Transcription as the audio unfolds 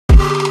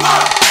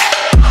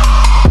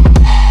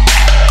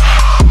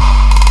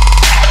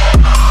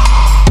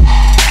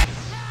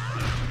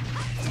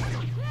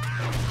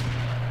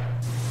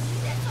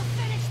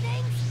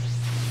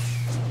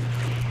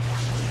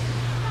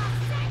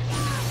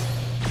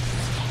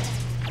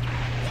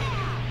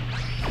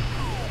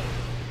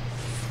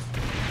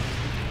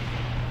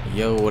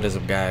Yo, what is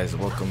up guys?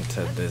 Welcome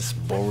to this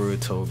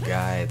Boruto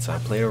guide. So I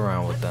played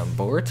around with them.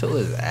 Boruto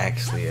is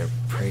actually a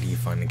pretty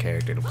fun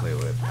character to play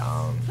with.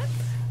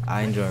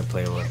 I enjoy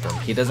playing with him.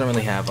 He doesn't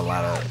really have a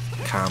lot of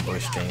combo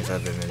strings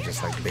other than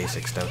just like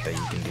basic stuff that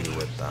you can do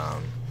with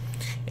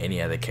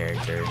any other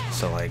character.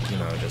 So like, you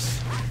know,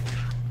 just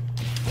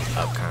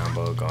up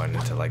combo, going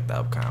into like the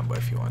up combo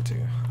if you want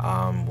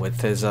to.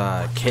 With his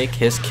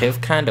his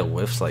kick kind of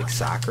whiffs like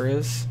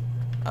Sakura's.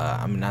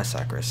 I mean not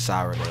Sakura,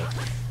 Sarada.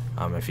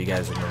 If you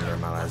guys remember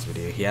my last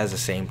video, he has the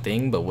same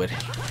thing, but with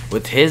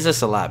his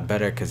it's a lot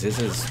better because his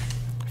is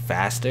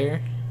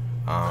faster.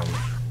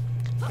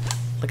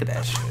 Look at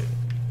that shit.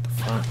 The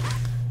fuck?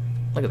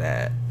 Look at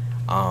that.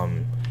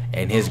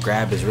 And his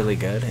grab is really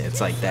good. It's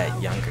like that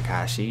young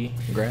Kakashi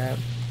grab.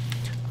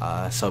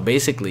 So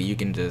basically you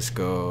can just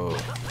go.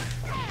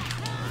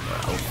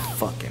 Oh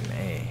fucking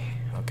A.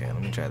 Okay,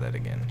 let me try that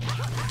again.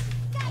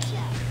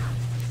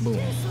 Boom.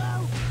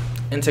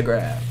 Into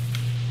grab.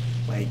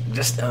 Like,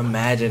 just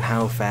imagine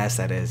how fast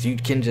that is. You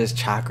can just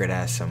chakra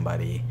dash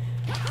somebody.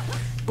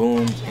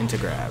 Boom, into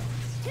grab.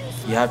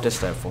 You have to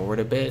step forward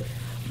a bit,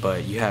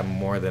 but you have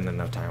more than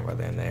enough time right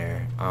then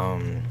there.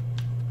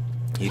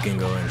 You can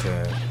go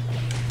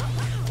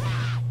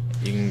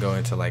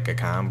into like a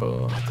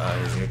combo,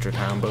 his neutral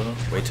combo.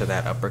 Wait till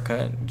that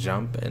uppercut,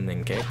 jump, and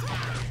then kick.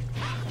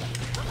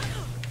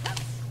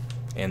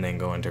 And then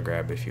go into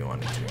grab if you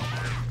wanted to.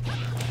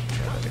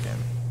 Try that again.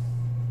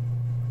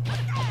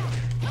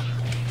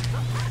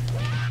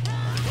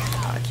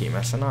 I keep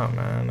messing up,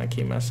 man. I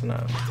keep messing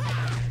up.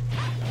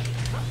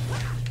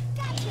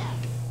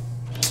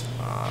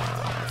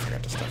 I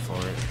forgot to step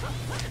forward.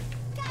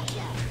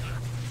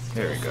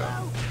 There we go.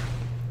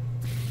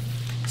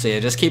 So yeah,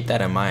 just keep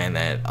that in mind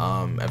that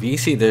if you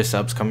see their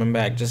subs coming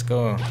back, just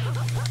go,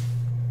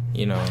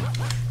 you know,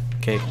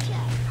 kick,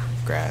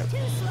 grab.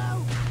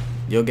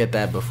 You'll get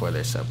that before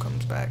their sub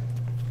comes back.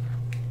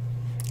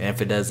 And if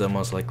it does, they'll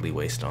most likely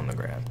waste on the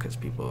grab because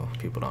people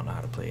don't know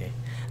how to play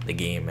the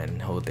game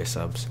and hold their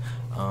subs.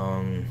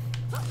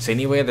 So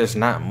anyway, there's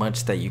not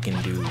much that you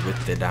can do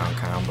with the down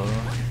combo.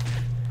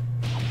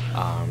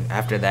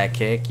 After that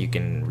kick, you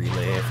can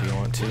relay if you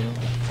want to,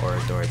 or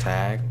door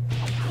tag.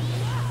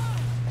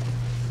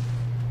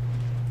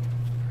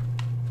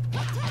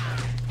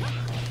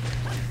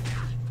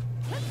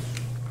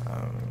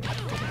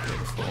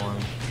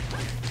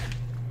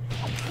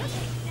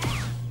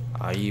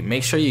 You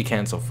make sure you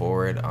cancel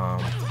forward.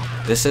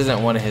 This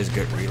isn't one of his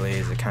good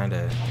relays. It kind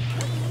of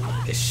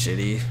is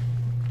shitty.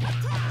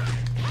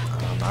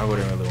 I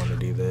wouldn't really want to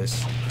do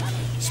this,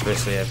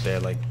 especially if they're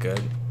like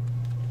good.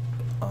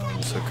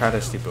 So kind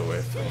of stupid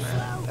with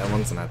that. That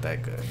one's not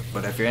that good.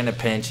 But if you're in a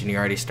pinch and you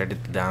already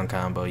started the down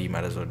combo, you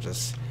might as well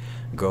just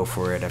go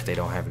for it if they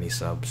don't have any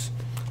subs.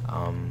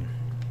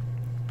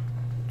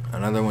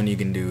 Another one you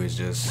can do is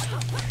just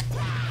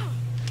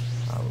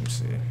let me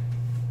see.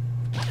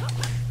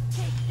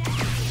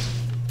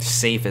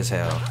 Safe as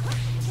hell.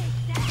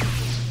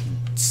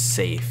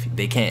 Safe.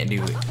 They can't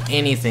do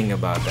anything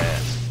about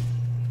that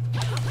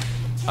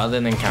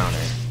other than counter.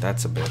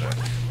 That's a bit of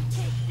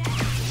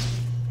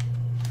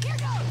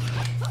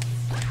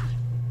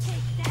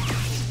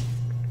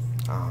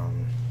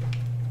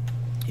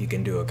you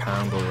can do a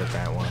combo with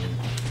that one.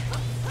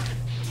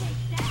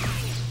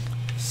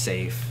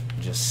 Safe.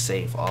 Just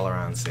safe. All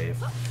around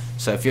safe.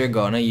 So if you're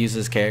gonna use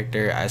this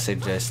character, I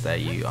suggest that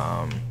you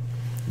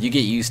get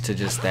used to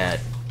just that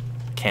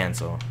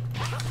cancel.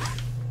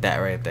 That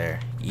right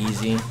there.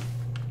 Easy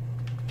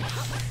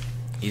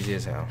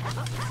as hell.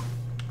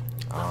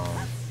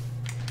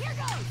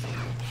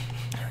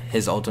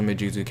 His ultimate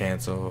jutsu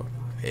cancel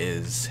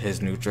is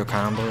his neutral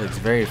combo. It's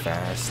very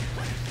fast.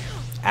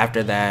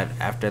 After that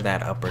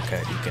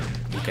uppercut,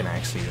 you can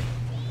actually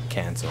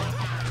cancel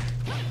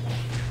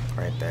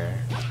right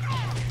there.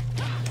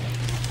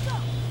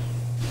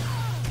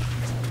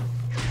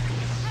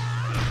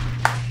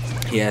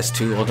 He has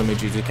two ultimate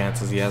jutsu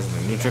cancels. He has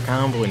the neutral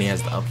combo and he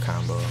has the up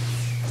combo.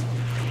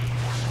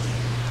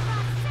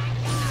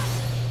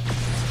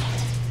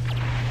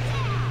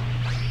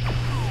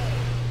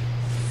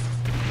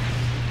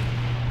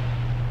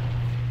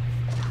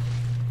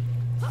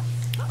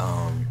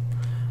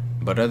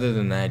 But other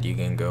than that, you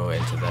can go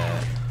into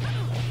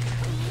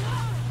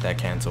that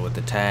cancel with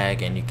the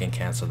tag, and you can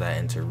cancel that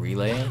into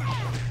relay.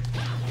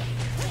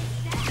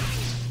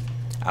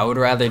 I would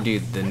rather do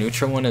the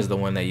neutral one is the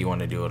one that you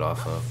want to do it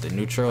off of. The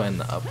neutral and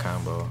the up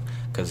combo,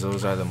 because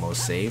those are the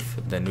most safe.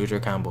 The neutral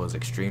combo is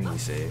extremely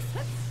safe.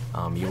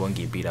 You won't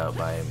get beat out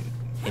by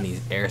any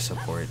air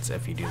supports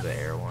if you do the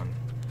air one.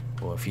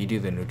 Well, if you do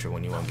the neutral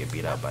one, you won't get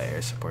beat out by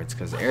air supports,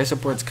 because the air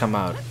supports come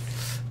out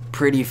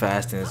pretty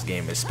fast in this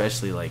game,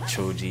 especially like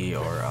Choji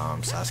or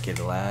Sasuke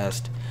the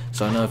Last.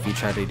 So I know if you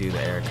try to do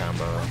the air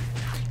combo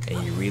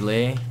and you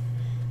relay,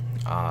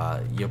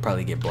 you'll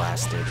probably get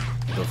blasted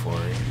before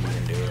you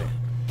even do it.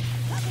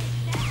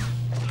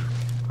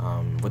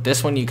 With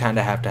this one, you kind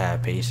of have to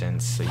have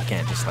patience, so you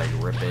can't just like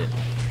rip it.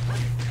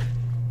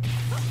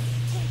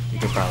 You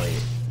could probably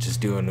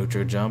just do a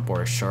neutral jump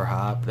or a short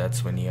hop.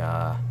 That's when you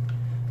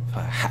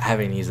I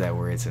haven't used that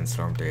word since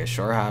Storm 3. A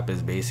short hop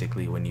is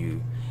basically when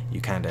you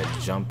kind of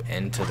jump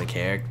into the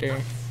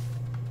character,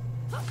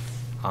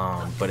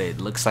 but it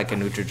looks like a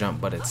neutral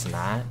jump, but it's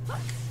not.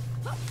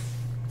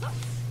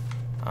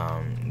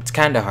 It's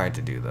kind of hard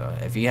to do though.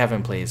 If you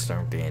haven't played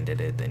Storm 3 and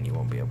did it, then you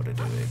won't be able to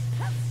do it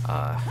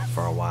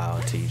for a while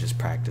until you just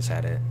practice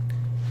at it.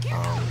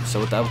 So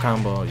with the up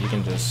combo, you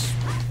can just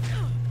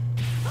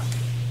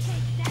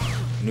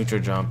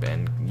neutral jump,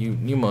 and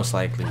you most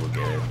likely will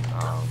get it.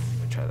 Let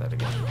me try that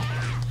again.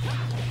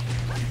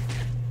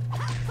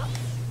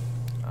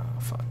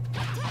 Fuck.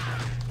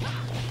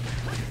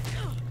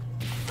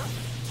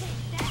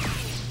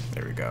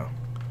 There we go.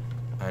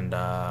 And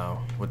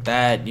with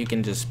that, you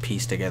can just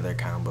piece together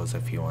combos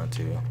if you want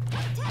to.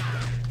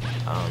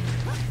 Let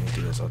me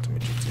do this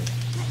ultimate jutsu.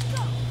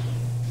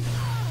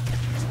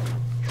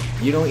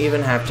 You don't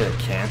even have to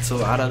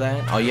cancel out of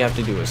that. All you have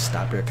to do is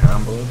stop your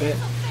combo a bit,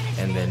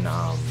 and then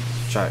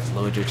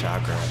load your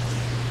chakra and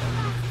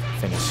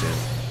finish it.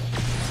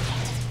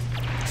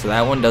 So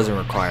that one doesn't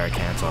require a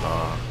cancel at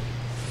all.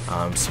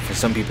 So for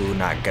some people who are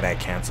not good at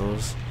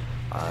cancels,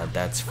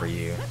 that's for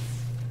you.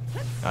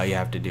 All you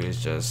have to do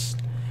is just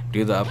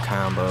do the up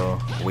combo,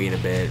 wait a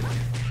bit,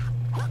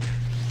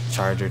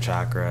 charge your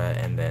chakra,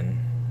 and then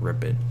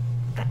rip it.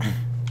 Let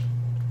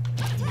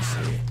me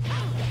see.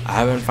 I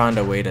haven't found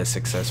a way to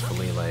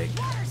successfully like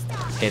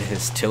hit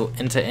his tilt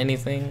into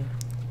anything.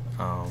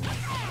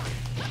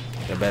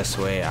 The best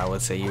way I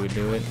would say you would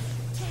do it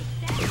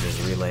is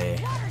just relay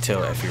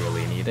tilt if you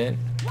really need it.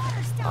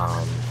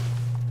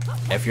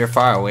 If you're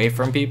far away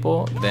from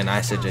people, then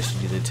I suggest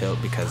you do the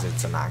tilt because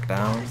it's a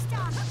knockdown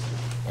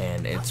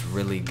and it's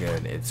really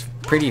good. It's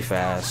pretty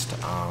fast.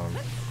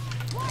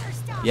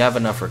 You have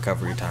enough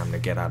recovery time to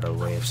get out of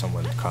the way if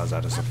someone calls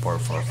out a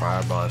support for a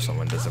fireball. If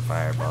someone does a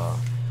fireball,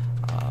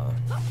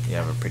 you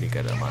have a pretty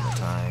good amount of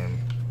time.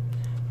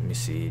 Let me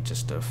see,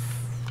 just a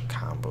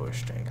combo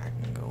string I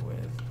can go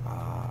with.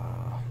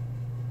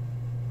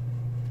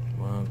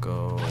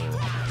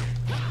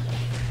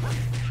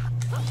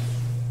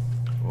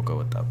 We'll go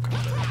with the up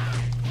combo.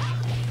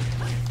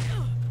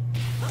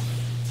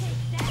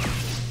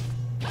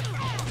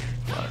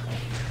 Fuck.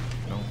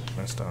 No,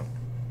 messed up.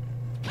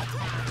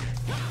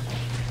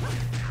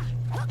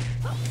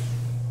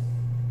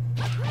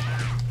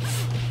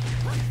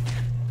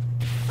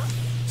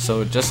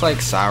 So just like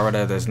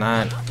Sarada, there's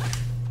not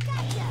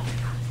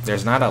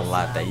a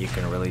lot that you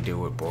can really do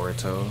with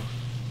Boruto.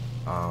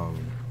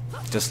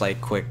 Just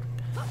like quick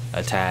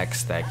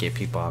attacks that get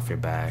people off your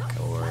back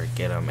or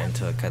get them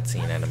into a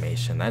cutscene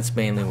animation. That's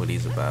mainly what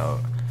he's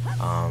about.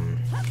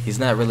 He's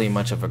not really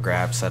much of a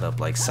grab setup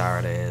like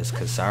Sarada is,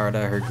 because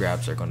Sarada, her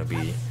grabs are going to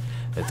be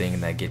the thing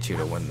that gets you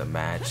to win the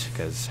match,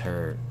 because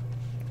her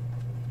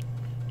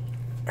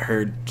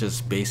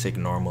just basic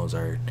normals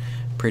are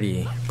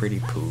pretty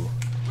poo.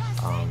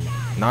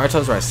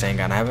 Naruto's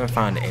Rasengan, I haven't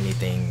found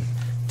anything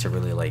to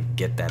really like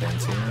get that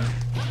into.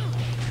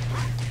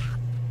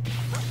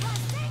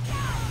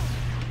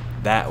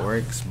 That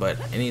works, but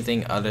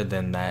anything other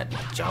than that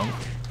jump,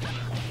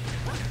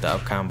 the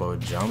up combo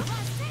jump,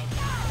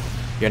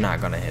 you're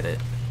not gonna hit it.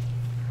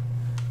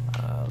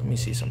 Let me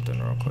see something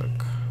real quick.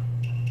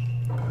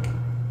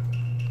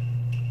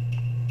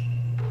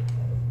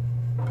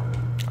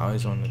 I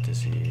always wanted to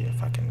see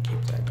if I can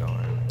keep that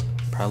going.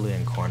 Probably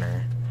in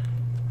corner.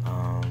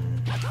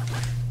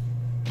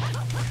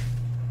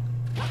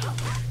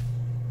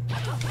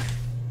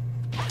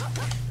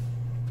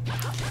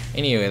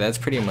 Anyway, that's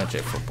pretty much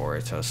it for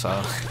Boruto.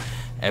 So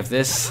if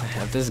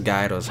this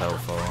guide was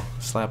helpful,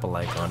 slap a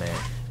like on it.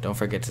 Don't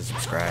forget to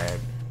subscribe.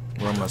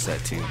 We're almost at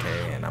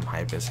 2K and I'm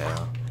hype as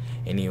hell.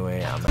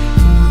 Anyway, I'm